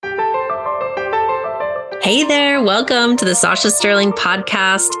Hey there, welcome to the Sasha Sterling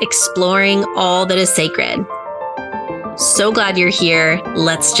podcast, exploring all that is sacred. So glad you're here.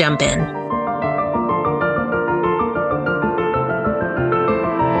 Let's jump in.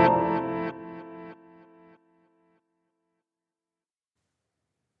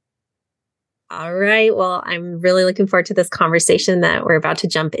 All right. Well, I'm really looking forward to this conversation that we're about to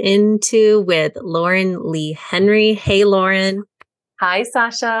jump into with Leigh Henry. Hey, Lauren. Hi,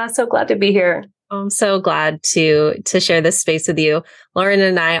 Sasha. So glad to be here. I'm so glad to share this space with you. Lauren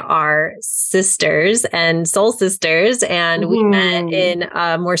and I are sisters and soul sisters, and we met in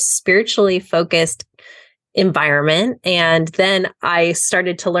a more spiritually focused environment. And then I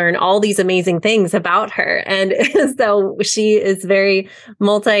started to learn all these amazing things about her. And so she is very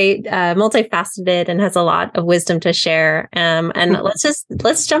multifaceted and has a lot of wisdom to share. And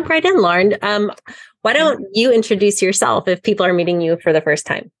let's jump right in, Lauren. Why don't you introduce yourself if people are meeting you for the first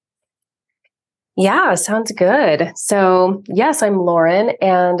time? Yeah, sounds good. So yes, I'm Lauren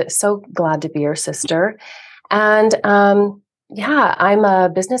and so glad to be your sister. And I'm a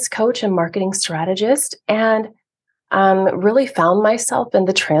business coach and marketing strategist and really found myself in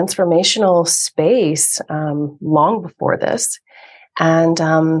the transformational space long before this and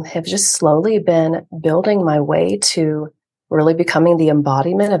have just slowly been building my way to really becoming the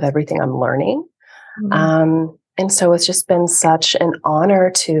embodiment of everything I'm learning. And so it's just been such an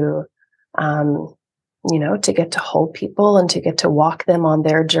honor to to get to hold people and to get to walk them on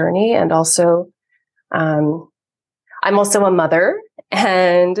their journey. And also, I'm also a mother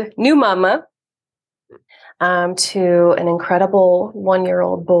and new mama to an incredible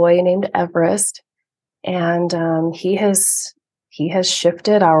 1-year-old boy named Everest. And he has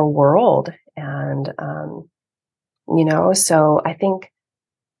shifted our world. And, so I think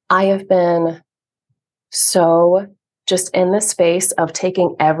I have been so just in the space of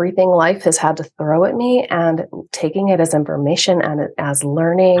taking everything life has had to throw at me and taking it as information and as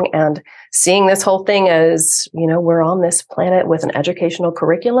learning and seeing this whole thing as, we're on this planet with an educational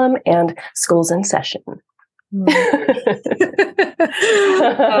curriculum and school's in session.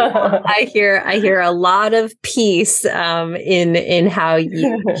 I hear a lot of peace in how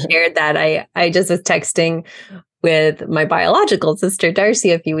you shared that. I just was texting with my biological sister, Darcy,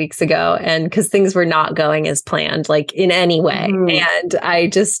 a few weeks ago, and because things were not going as planned, like in any way. And I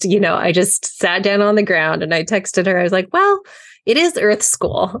just sat down on the ground and I texted her. I was like, well, it is Earth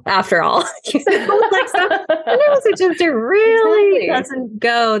School after all. It really doesn't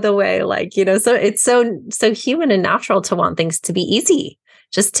go the way, so it's so human and natural to want things to be easy,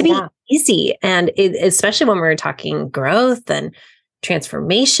 just to be easy. And especially when we're talking growth and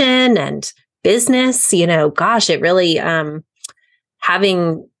transformation and business, it really,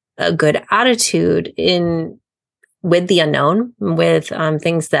 having a good attitude with the unknown, with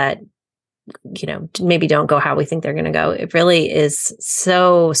things that, maybe don't go how we think they're going to go. It really is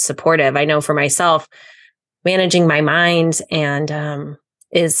so supportive. I know for myself, managing my mind and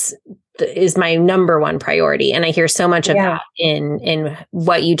is my number one priority. And I hear so much of that in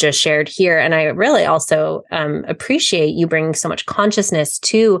what you just shared here. And I really also appreciate you bringing so much consciousness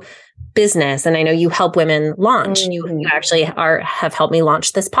to business. And I know you help women launch. You actually have helped me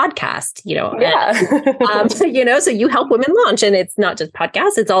launch this podcast, and, so you help women launch, and it's not just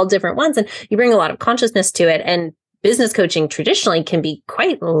podcasts, it's all different ones. And you bring a lot of consciousness to it. And business coaching traditionally can be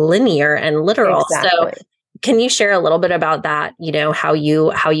quite linear and literal. Exactly. So can you share a little bit about that, how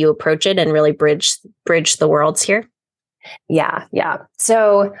you approach it and really bridge the worlds here? Yeah.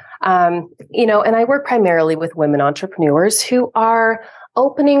 So, and I work primarily with women entrepreneurs who are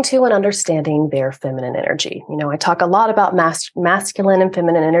opening to and understanding their feminine energy. I talk a lot about masculine and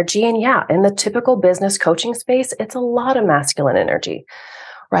feminine energy. And in the typical business coaching space, it's a lot of masculine energy,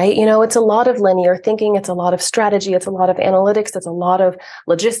 right? It's a lot of linear thinking. It's a lot of strategy. It's a lot of analytics. It's a lot of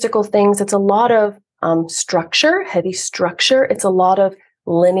logistical things. It's a lot of structure, heavy structure. It's a lot of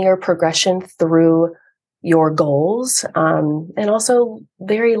linear progression through your goals, and also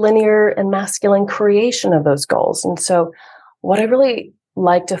very linear and masculine creation of those goals. And so what I really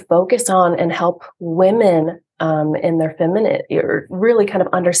like to focus on and help women in their feminine, or really kind of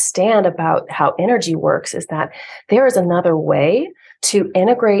understand about how energy works, is that there is another way to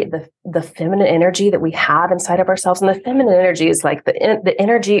integrate the feminine energy that we have inside of ourselves. And the feminine energy is like the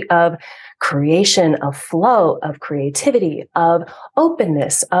energy of creation, of flow, of creativity, of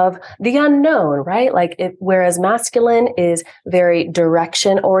openness, of the unknown, right? Whereas masculine is very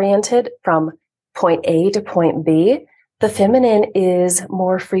direction oriented from point A to point B, the feminine is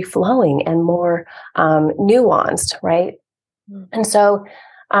more free flowing and more nuanced, right? And so,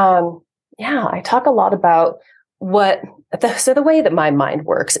 I talk a lot about the way that my mind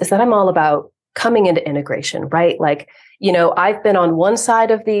works is that I'm all about coming into integration, right? Like, I've been on one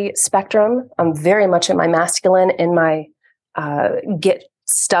side of the spectrum. I'm very much in my masculine, in my get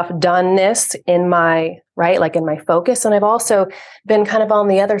stuff doneness, in my, right, like in my focus. And I've also been kind of on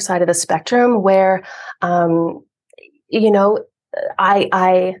the other side of the spectrum where,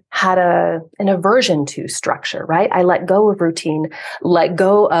 I had an aversion to structure, right? I let go of routine, let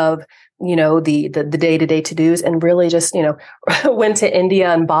go of, the day-to-day to-dos, and really just, went to India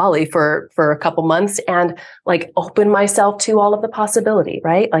and Bali for a couple months and like opened myself to all of the possibility,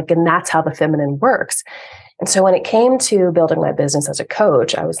 right? Like, and that's how the feminine works. And so when it came to building my business as a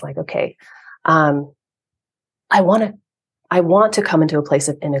coach, I was like, okay, I want to come into a place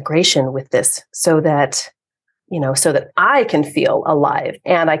of integration with this so that I can feel alive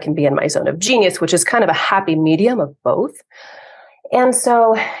and I can be in my zone of genius, which is kind of a happy medium of both. And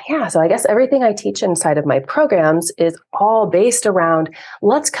so I guess everything I teach inside of my programs is all based around,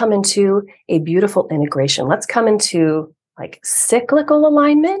 let's come into a beautiful integration. Let's come into like cyclical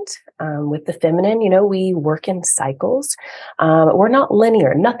alignment with the feminine. We work in cycles. We're not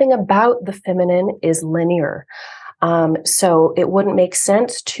linear. Nothing about the feminine is linear. So it wouldn't make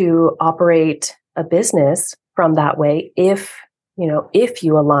sense to operate a business from that way if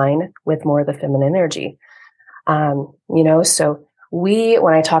you align with more of the feminine energy. So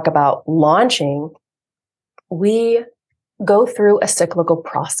when I talk about launching, we go through a cyclical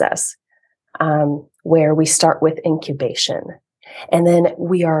process where we start with incubation. And then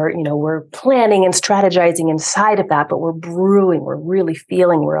we're planning and strategizing inside of that, but we're brewing, we're really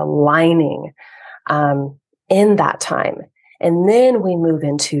feeling, we're aligning in that time. And then we move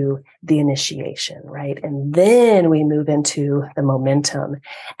into the initiation, right? And then we move into the momentum.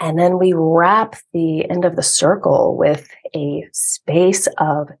 And then we wrap the end of the circle with a space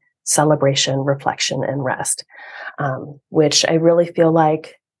of celebration, reflection, and rest, which I really feel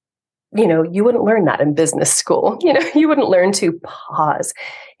like, you wouldn't learn that in business school. You wouldn't learn to pause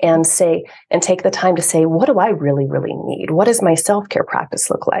and say, and take the time to say, what do I really, really need? What does my self-care practice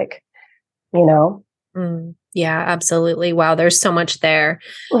look like? Yeah, absolutely. Wow. There's so much there.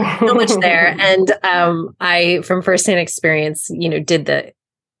 So much there. And I, from firsthand experience, did the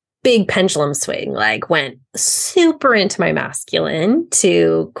big pendulum swing, like went super into my masculine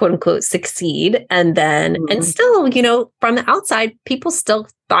to quote unquote succeed. And then, and still, from the outside, people still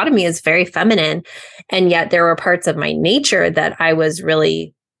thought of me as very feminine. And yet there were parts of my nature that I was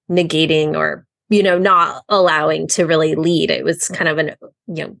really negating or, not allowing to really lead. It was kind of an,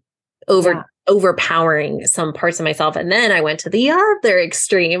 overpowering some parts of myself. And then I went to the other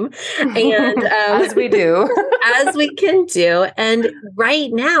extreme and as we do, as we can do. And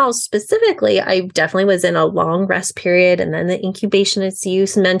right now, specifically, I definitely was in a long rest period. And then the incubation, as you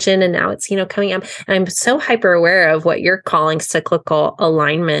mentioned, and now it's, coming up. And I'm so hyper aware of what you're calling cyclical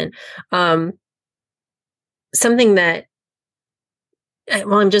alignment. Something that,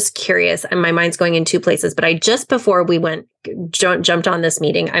 well, I'm just curious, and my mind's going in two places, but just before we jumped on this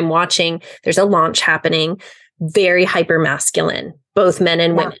meeting, I'm watching, there's a launch happening, very hyper masculine, both men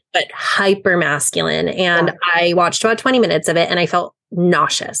and women, but hyper masculine. And I watched about 20 minutes of it and I felt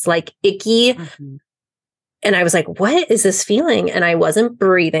nauseous, like icky. And I was like, what is this feeling? And I wasn't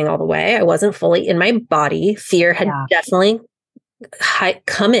breathing all the way. I wasn't fully in my body. Fear had definitely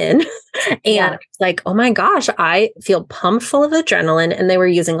come in. And it's like, oh my gosh, I feel pumped full of adrenaline. And they were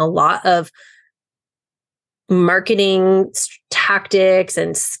using a lot of marketing tactics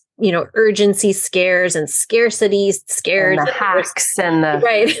and, urgency scares and scarcity scares. And the hacks and the,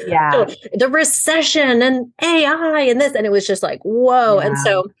 so the recession and AI and this. And it was just like, whoa. And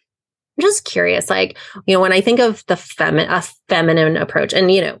so I'm just curious, like, when I think of a feminine approach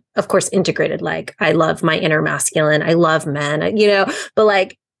and, of course, integrated, like I love my inner masculine, I love men, but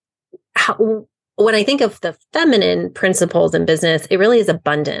like when I think of the feminine principles in business, it really is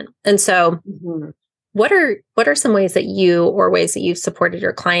abundant. And so what are some ways that you've supported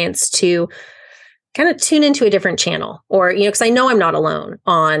your clients to kind of tune into a different channel or, because I know I'm not alone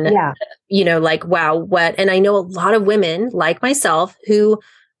on, like, wow, what, and I know a lot of women like myself who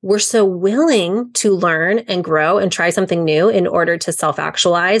were so willing to learn and grow and try something new in order to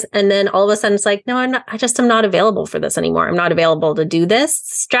self-actualize. And then all of a sudden it's like, no, I'm not available for this anymore. I'm not available to do this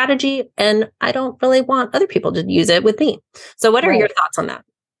strategy. And I don't really want other people to use it with me. So what are your thoughts on that?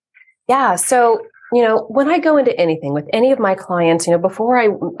 Yeah. So, when I go into anything with any of my clients, before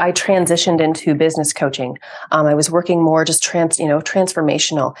I transitioned into business coaching, I was working more just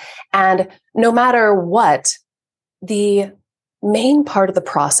transformational. And no matter what, the main part of the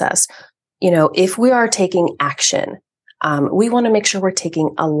process, if we are taking action, we want to make sure we're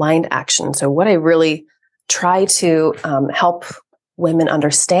taking aligned action. So what I really try to help women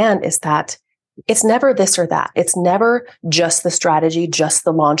understand is that it's never this or that. It's never just the strategy, just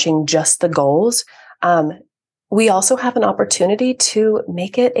the launching, just the goals. We also have an opportunity to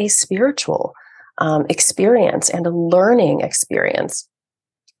make it a spiritual experience and a learning experience.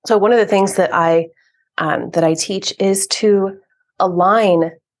 So one of the things that I teach is to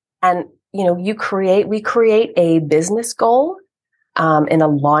align, and we create a business goal and a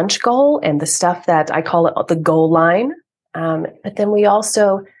launch goal, and the stuff that I call it the goal line. But then we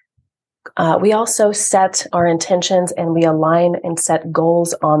also set our intentions, and we align and set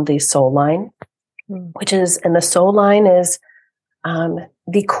goals on the soul line, and the soul line is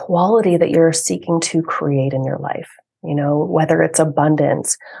the quality that you're seeking to create in your life. Whether it's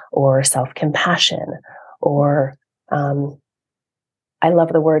abundance or self-compassion or, I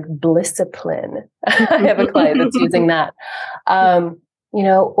love the word blisscipline. I have a client that's using that,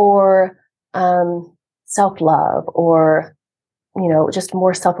 or self-love, or, just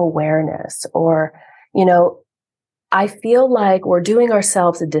more self-awareness, or, I feel like we're doing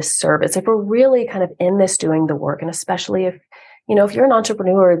ourselves a disservice if we're really kind of in this doing the work. And especially if you're an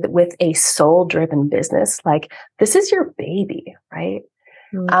entrepreneur with a soul-driven business, like this is your baby, right?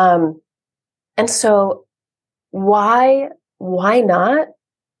 Mm-hmm. And so why not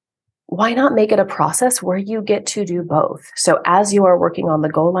make it a process where you get to do both? So as you are working on the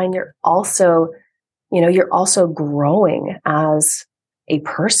goal line, you're also growing as a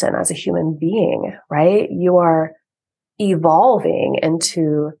person, as a human being, right? You are evolving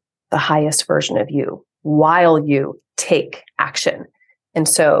into the highest version of you while you take action. And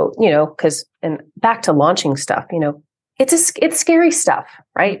so, and back to launching stuff, it's scary stuff,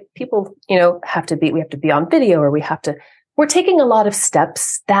 right? People, we have to be on video, or we're taking a lot of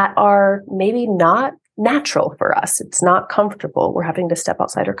steps that are maybe not natural for us. It's not comfortable. We're having to step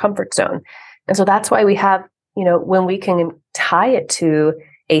outside our comfort zone. And so that's why we have, when we can tie it to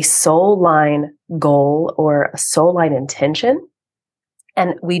a soul line goal or a soul line intention,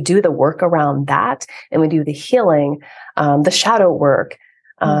 and we do the work around that, and we do the healing, the shadow work.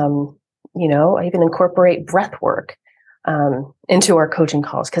 I even incorporate breath work into our coaching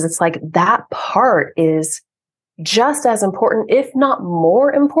calls, because it's like that part is just as important, if not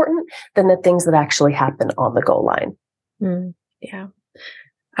more important, than the things that actually happen on the goal line. Yeah,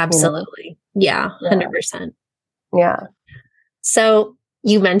 absolutely. Yeah, 100%. Yeah. So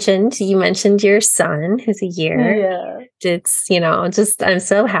you mentioned your son, who's a year. Yeah. It's, I'm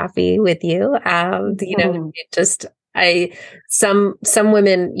so happy with you. Some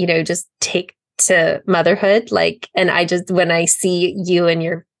women, just take to motherhood, and when I see you and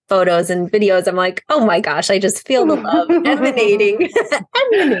your photos and videos, I'm like, oh my gosh, I just feel the love emanating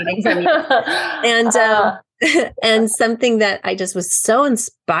from you. And something that I just was so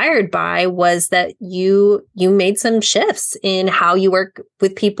inspired by was that you made some shifts in how you work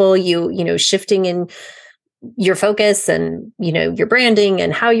with people, shifting in your focus and, your branding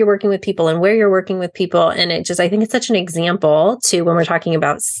and how you're working with people and where you're working with people. And I think it's such an example to when we're talking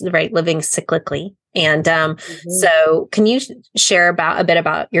about, right, living cyclically. And so can you share a bit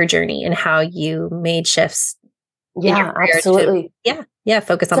about your journey and how you made shifts? Yeah, absolutely.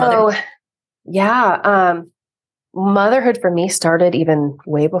 Focus on motherhood. Yeah. Motherhood for me started even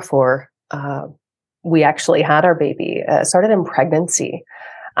way before we actually had our baby. It started in pregnancy.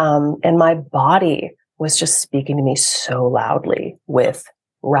 And my body was just speaking to me so loudly with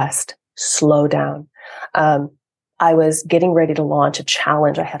rest, slow down. I was getting ready to launch a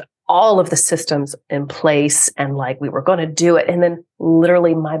challenge. I had all of the systems in place, and we were going to do it. And then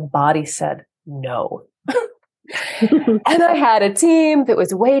literally my body said no. And I had a team that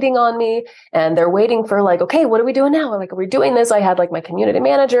was waiting on me, and they're waiting for okay, what are we doing now? Are we doing this? I had my community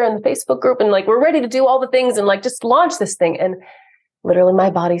manager and the Facebook group, and we're ready to do all the things and just launch this thing. And literally my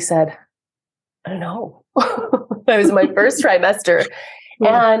body said, I don't know. It was my first trimester,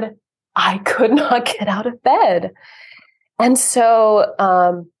 and I could not get out of bed. And so,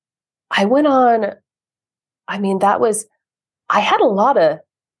 I went on, I had a lot of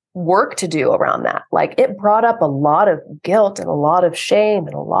work to do around that. It brought up a lot of guilt and a lot of shame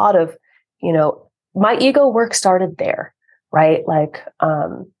and a lot of, my ego work started there, right?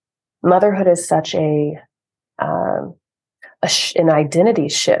 Motherhood is such an identity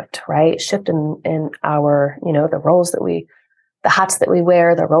shift, right? Shift in our, the roles the hats that we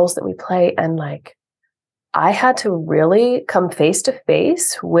wear, the roles that we play. And I had to really come face to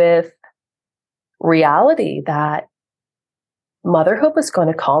face with reality that motherhood was going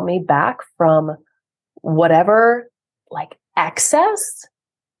to call me back from whatever excess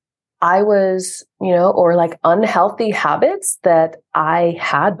I was, or unhealthy habits that I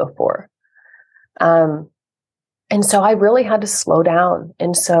had before. And so I really had to slow down.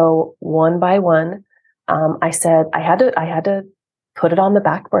 And so one by one, I said, I had to put it on the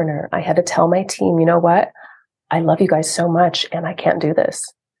back burner. I had to tell my team, you know what? I love you guys so much and I can't do this.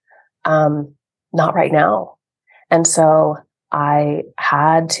 Not right now. And so I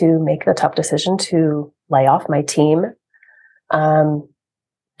had to make the tough decision to lay off my team. And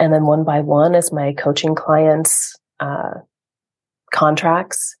then one by one, as my coaching clients'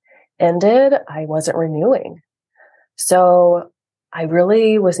 contracts ended, I wasn't renewing. So I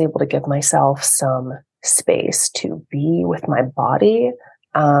really was able to give myself some space to be with my body.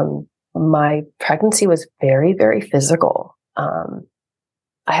 My pregnancy was very, very physical.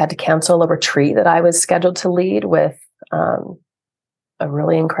 I had to cancel a retreat that I was scheduled to lead with a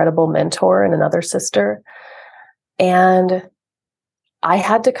really incredible mentor and another sister. And I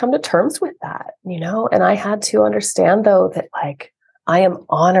had to come to terms with that, and I had to understand, though, that I am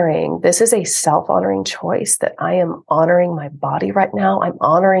honoring, this is a self-honoring choice, that I am honoring my body right now. I'm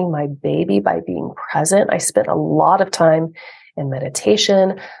honoring my baby by being present. I spent a lot of time in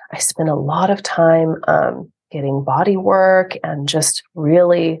meditation. I spent a lot of time getting body work and just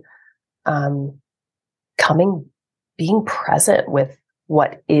really being present with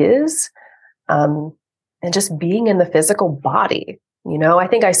what is, and just being in the physical body. I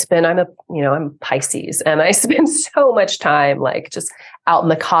think I'm Pisces, and I spend so much time just out in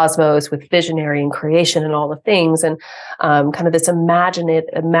the cosmos with visionary and creation and all the things, and kind of this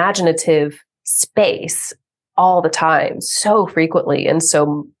imaginative space all the time, so frequently. And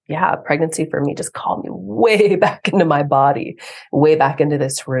so, pregnancy for me just called me way back into my body, way back into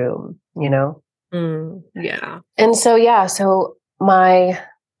this room, Yeah. And so, so my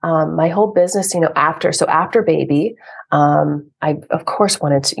whole business, after baby, I of course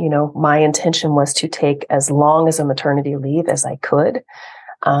wanted to, my intention was to take as long as a maternity leave as I could.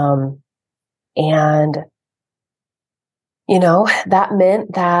 And, that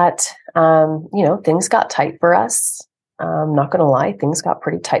meant that, things got tight for us. I'm not going to lie, things got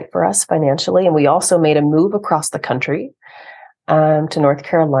pretty tight for us financially. And we also made a move across the country, to North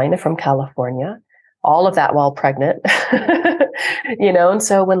Carolina from California. All of that while pregnant, and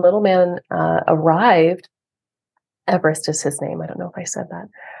so when little man arrived, Everest is his name. I don't know if I said that.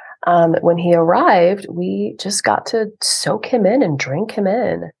 When he arrived, we just got to soak him in and drink him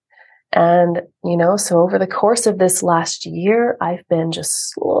in. And, so over the course of this last year, I've been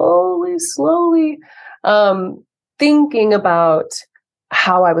just slowly thinking about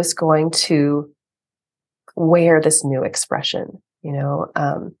how I was going to wear this new expression,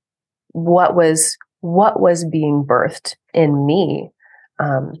 what was being birthed in me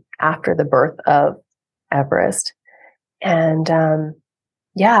after the birth of Everest. And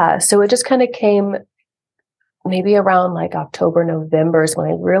so it just kind of came maybe around October, November is when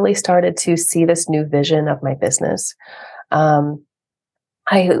I really started to see this new vision of my business. I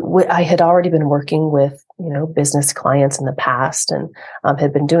had already been working with, business clients in the past, and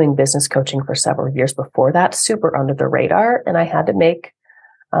had been doing business coaching for several years before that, super under the radar. And I had to make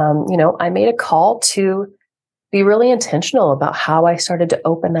I made a call to be really intentional about how I started to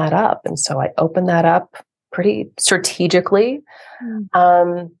open that up. And so I opened that up pretty strategically.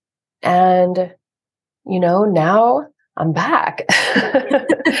 And, now I'm back,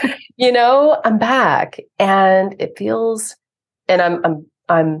 I'm back, and it feels, and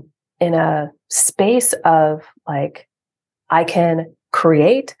I'm in a space of I can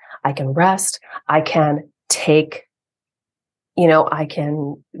create, I can rest, I can take, I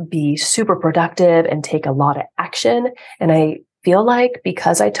can be super productive and take a lot of action. And I feel like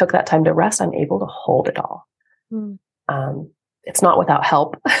because I took that time to rest, I'm able to hold it all. It's not without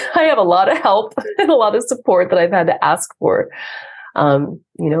help. I have a lot of help and a lot of support that I've had to ask for,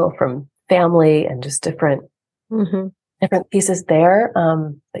 from family and just different pieces there.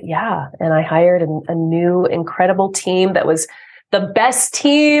 But and I hired a new incredible team that was the best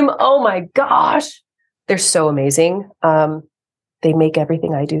team. Oh my gosh. They're so amazing. They make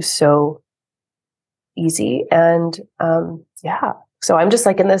everything I do so easy. And so I'm just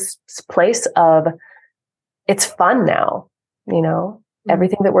in this place of, it's fun now,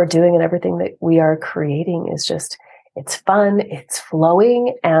 everything that we're doing and everything that we are creating is just, it's fun, it's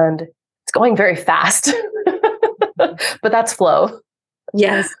flowing, and it's going very fast. But that's flow.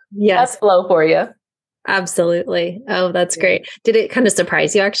 Yes. That's flow for you. Absolutely. Oh, that's great. Did it kind of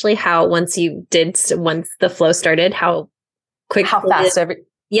surprise you actually how once the flow started, how quick, how fast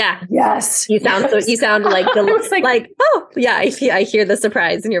yes, you sound like oh yeah, I hear the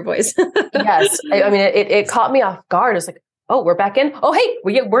surprise in your voice. Yes, I mean it caught me off guard. It's oh, we're back in. Oh, hey,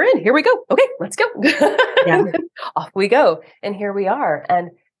 we're in. Here we go. Okay, let's go. Off we go, and here we are. And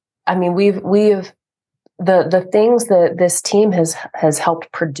I mean, we've the things that this team has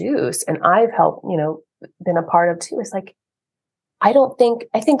helped produce, and I've helped, been a part of too, is like, I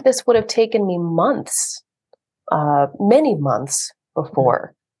think this would have taken me months, many months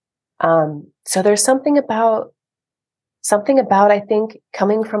before. So there's something about, I think,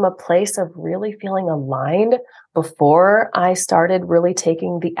 coming from a place of really feeling aligned before I started really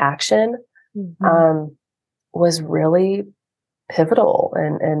taking the action, was really pivotal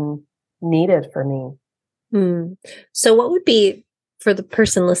and needed for me. So what would be, for the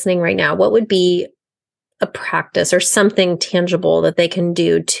person listening right now, what would be a practice or something tangible that they can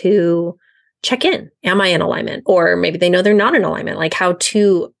do to check in? Am I in alignment? Or maybe they know they're not in alignment, like how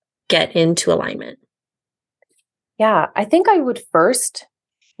to get into alignment. Yeah, I think I would first,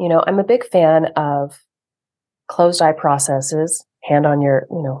 I'm a big fan of closed eye processes, hand on your,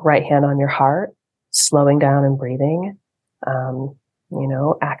 right hand on your heart, slowing down and breathing,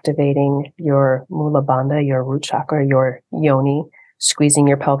 activating your mula bandha, your root chakra, your yoni, squeezing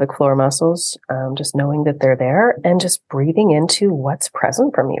your pelvic floor muscles, just knowing that they're there, and just breathing into what's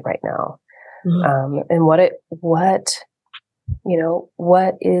present for me right now. And what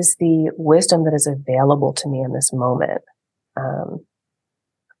is the wisdom that is available to me in this moment.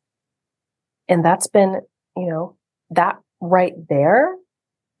 And that's been, that right there,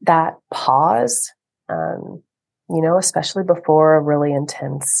 that pause, especially before a really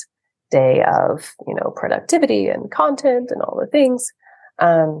intense day of, productivity and content and all the things.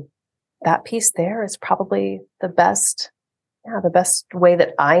 That piece there is probably the best way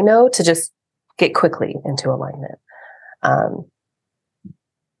that I know to just get quickly into alignment.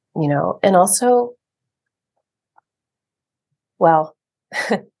 And also, well,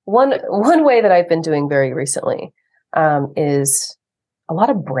 one way that I've been doing very recently, is a lot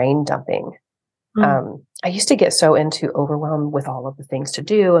of brain dumping. I used to get so into overwhelm with all of the things to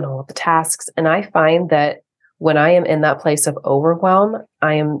do and all of the tasks. And I find that when I am in that place of overwhelm,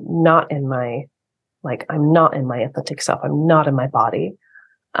 I am not in my authentic self. I'm not in my body.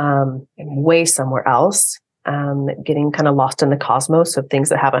 I'm way somewhere else. Getting kind of lost in the cosmos of things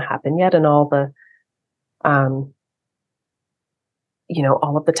that haven't happened yet, and all the, all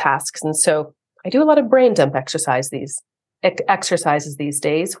of the tasks. And so I do a lot of brain dump exercises these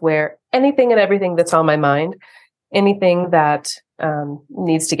days, where anything and everything that's on my mind, anything that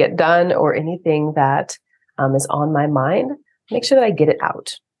needs to get done, or anything that is on my mind, make sure that I get it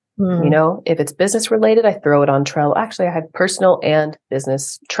out. If it's business related, I throw it on Trello. Actually, I have personal and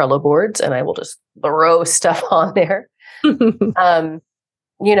business Trello boards, and I will just throw stuff on there, and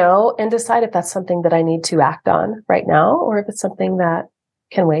decide if that's something that I need to act on right now, or if it's something that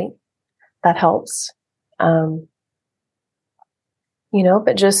can wait. That helps.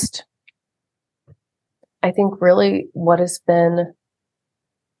 But just, I think really what has been,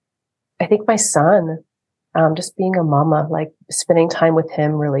 I think my son, just being a mama, like spending time with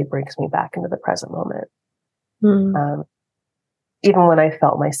him really brings me back into the present moment. Even when I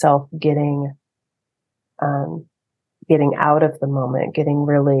felt myself getting out of the moment, getting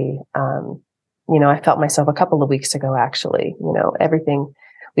really, I felt myself a couple of weeks ago, actually, everything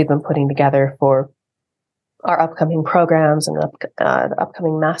we've been putting together for our upcoming programs and the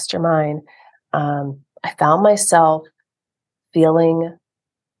upcoming mastermind. I found myself feeling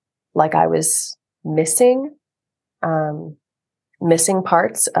like I was missing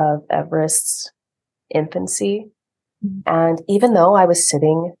parts of Everest's infancy. And even though I was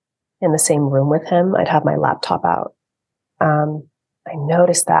sitting in the same room with him, I'd have my laptop out. I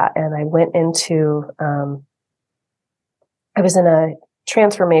noticed that, and I went into, I was in a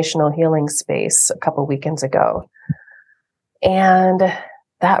transformational healing space a couple weekends ago, and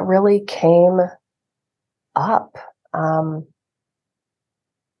that really came up.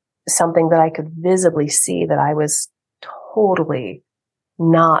 Something that I could visibly see that I was totally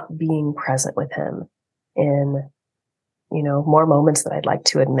not being present with him in, more moments than I'd like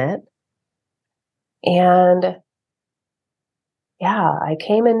to admit. And yeah, I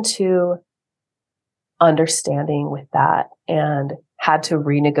came into understanding with that and had to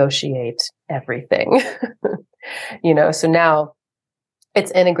renegotiate everything. So now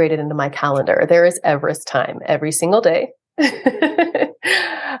it's integrated into my calendar. There is Everest time every single day.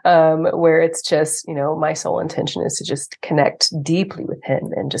 Where it's just, my sole intention is to just connect deeply with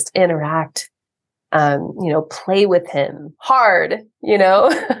him and just interact, play with him hard,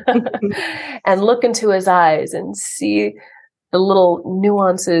 and look into his eyes and see the little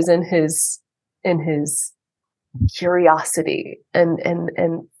nuances in his curiosity, and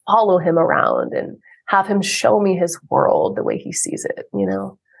follow him around and have him show me his world the way he sees it,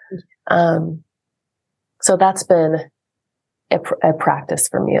 So that's been a practice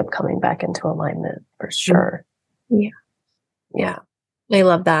for me of coming back into alignment for sure. Yeah. Yeah. I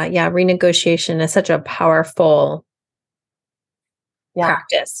love that. Yeah. Renegotiation is such a powerful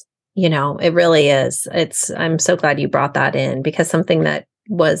practice. It really is. I'm so glad you brought that in, because something that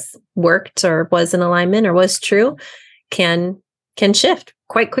was worked or was in alignment or was true can shift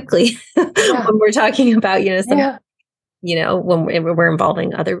quite quickly when we're talking about, when we're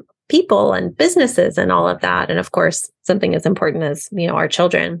involving other people and businesses and all of that. And of course, something as important as, our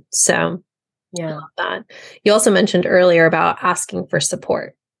children. So I love that. You also mentioned earlier about asking for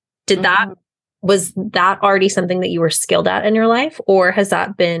support. Was that already something that you were skilled at in your life, or has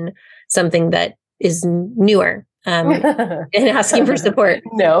that been something that is newer in asking for support?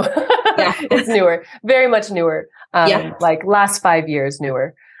 No, it's newer, very much newer. Like last 5 years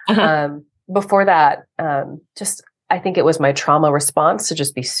newer. Before that, I think it was my trauma response to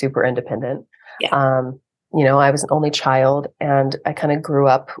just be super independent. I was an only child, and I kind of grew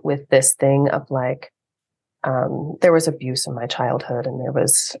up with this thing of like, there was abuse in my childhood, and there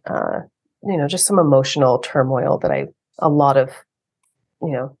was, just some emotional turmoil a lot of,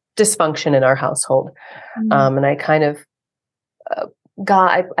 dysfunction in our household. And I kind of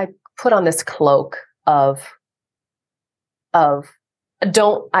I put on this cloak of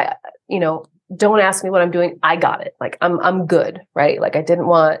don't ask me what I'm doing. I got it. Like I'm good. Right. Like I didn't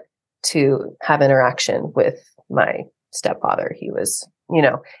want to have interaction with my stepfather. He was,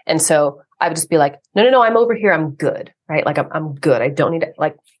 and so I would just be like, no, I'm over here. I'm good. Right. Like I'm good. I don't need it.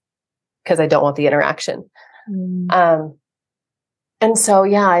 Cause I don't want the interaction. And so,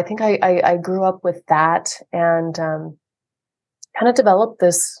 I think I grew up with that, and kind of developed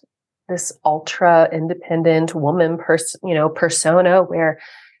this ultra independent woman persona where,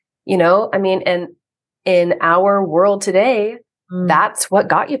 and in our world today, that's what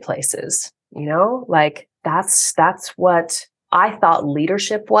got you places, like that's what I thought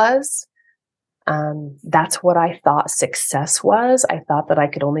leadership was. That's what I thought success was. I thought that I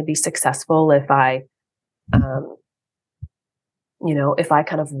could only be successful if I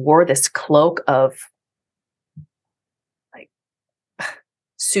kind of wore this cloak of like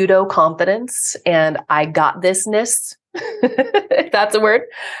pseudo confidence and I got thisness, if that's a word,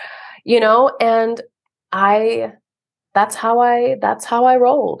 and that's how I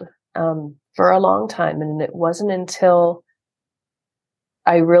rolled, for a long time. And it wasn't until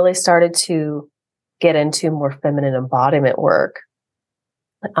I really started to get into more feminine embodiment work,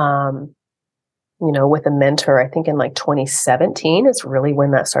 with a mentor, I think in like 2017 is really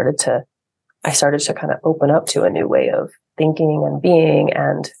when I started to kind of open up to a new way of thinking and being.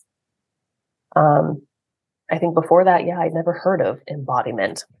 And, I think before that, I'd never heard of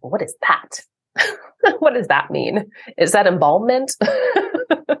embodiment. What is that? What does that mean? Is that embalmment?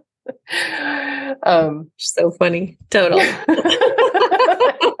 So funny. Totally.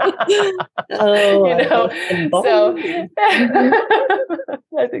 So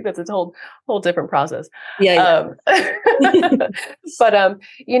I think that's a whole different process. But,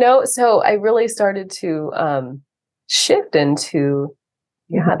 so I really started to, shift into,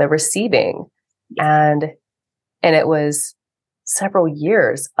 the receiving, and it was several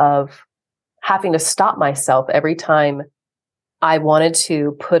years of having to stop myself every time I wanted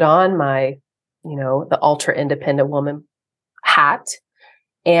to put on my, the ultra independent woman hat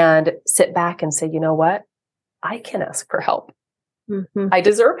and sit back and say, you know what? I can ask for help. I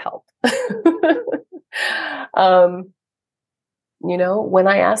deserve help. When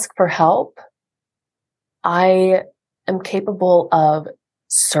I ask for help, I am capable of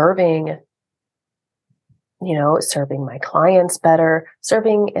serving my clients better,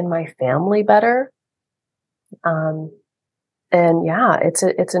 serving in my family better. And it's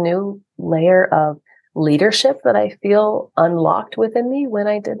a new layer of leadership that I feel unlocked within me when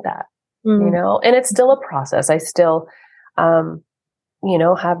I did that, and it's still a process. I still,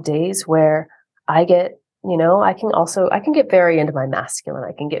 have days where I get, I can get very into my masculine.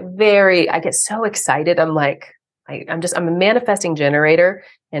 I get so excited. I'm like, I'm a manifesting generator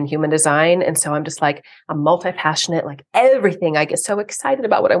in human design. And so I'm just like, I'm multi-passionate, like everything. I get so excited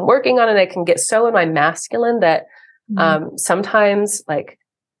about what I'm working on, and I can get so in my masculine that, sometimes like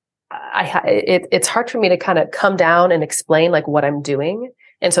it's hard for me to kind of come down and explain like what I'm doing.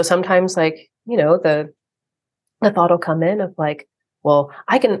 And so sometimes like, the thought will come in of like, well,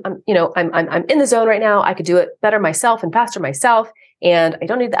 I can, I'm in the zone right now. I could do it better myself and faster myself, and I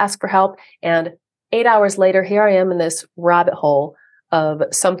don't need to ask for help. And 8 hours later, here I am in this rabbit hole of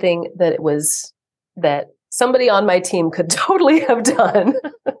something that somebody on my team could totally have done,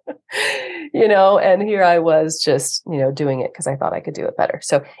 and here I was just, doing it because I thought I could do it better.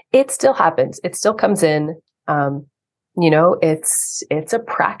 So it still happens. It still comes in. it's a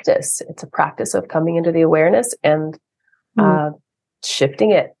practice. It's a practice of coming into the awareness and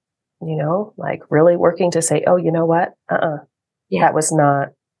shifting it, like really working to say, oh, you know what? Yeah. That was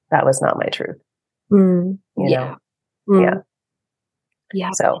not my truth. You know? Yeah.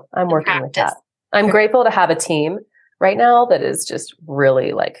 Yeah. So I'm working with that. I'm grateful to have a team right now that is just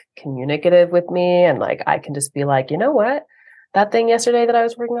really like communicative with me. And like, I can just be like, you know what, that thing yesterday that I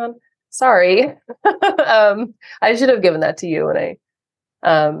was working on, sorry. I should have given that to you. And I,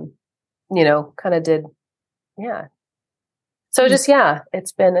 kind of did. Yeah. So just,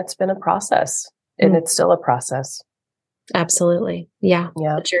 it's been a process and it's still a process. Absolutely. Yeah.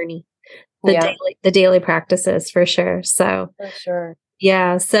 Yeah. The journey, the daily practices for sure. So for sure.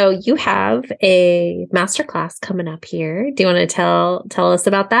 Yeah. So you have a masterclass coming up here. Do you want to tell us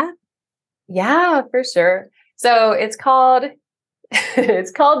about that? Yeah, for sure. So it's called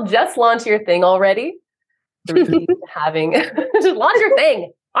Just Launch Your Thing Already. Having just launch your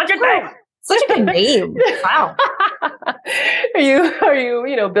thing. Launch your thing. Such a good name. Wow. Are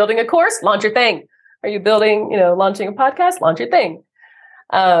you building a course? Launch your thing. Are you building, launching a podcast? Launch your thing.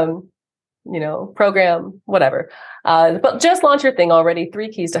 Program, whatever. But just launch your thing already.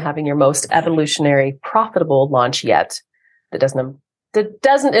 3 keys to having your most evolutionary, profitable launch yet. That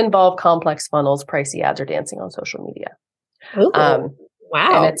doesn't involve complex funnels, pricey ads, or dancing on social media.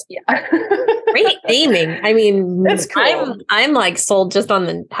 Wow. And it's great naming. I mean, it's cool. I'm like sold just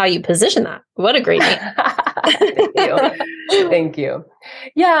on how you position that. What a great name. Thank you. Thank you.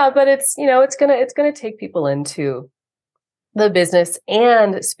 Yeah, but it's gonna take people into the business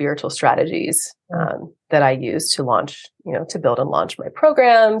and spiritual strategies that I use to launch, to build and launch my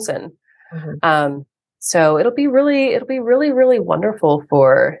programs. And so it'll be really, really wonderful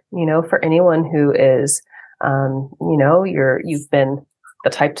for anyone who is, you've been the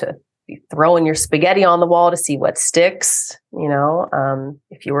type to be throwing your spaghetti on the wall to see what sticks,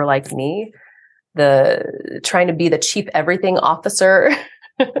 if you were like me, trying to be the chief everything officer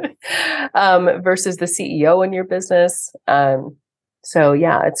versus the CEO in your business. So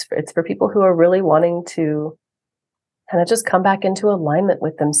yeah, it's for people who are really wanting to kind of just come back into alignment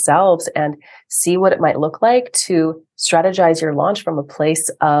with themselves and see what it might look like to strategize your launch from a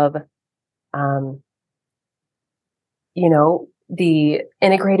place of, the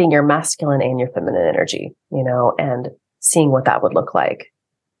integrating your masculine and your feminine energy, and seeing what that would look like.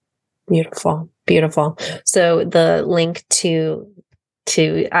 Beautiful. Beautiful. So the link to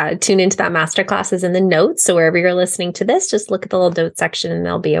tune into that masterclass is in the notes. So wherever you're listening to this, just look at the little notes section and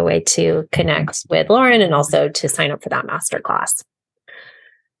there'll be a way to connect with Lauren and also to sign up for that masterclass.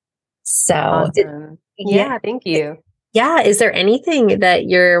 So awesome. Thank you. Yeah. Is there anything that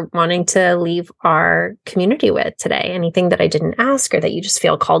you're wanting to leave our community with today? Anything that I didn't ask or that you just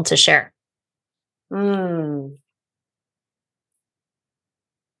feel called to share?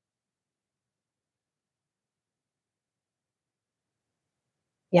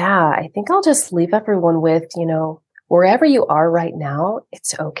 Yeah, I think I'll just leave everyone with, wherever you are right now,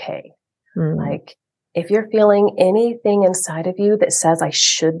 it's okay. Like if you're feeling anything inside of you that says, I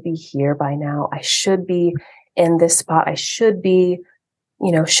should be here by now, I should be in this spot, I should be,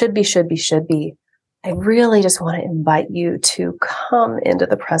 should be. I really just want to invite you to come into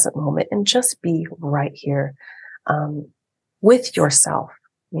the present moment and just be right here with yourself.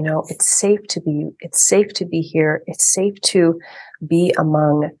 It's safe to be here. It's safe to be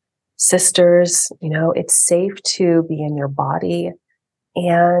among sisters. It's safe to be in your body.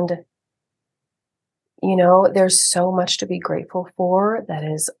 And, there's so much to be grateful for that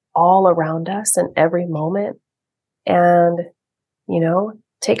is all around us in every moment. And,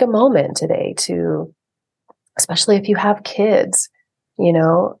 take a moment today to, especially if you have kids,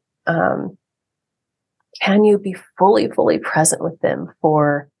 can you be fully present with them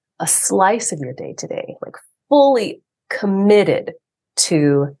for a slice of your day today, like fully committed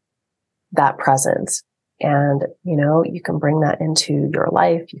to that presence? And, you can bring that into your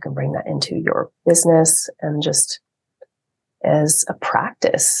life. You can bring that into your business and just as a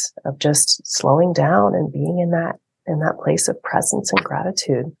practice of just slowing down and being in that place of presence and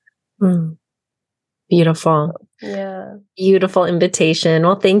gratitude. Beautiful. Yeah. Beautiful invitation.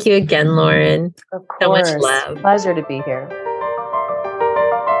 Well, thank you again, Lauren. Of course. So much love. Pleasure to be here.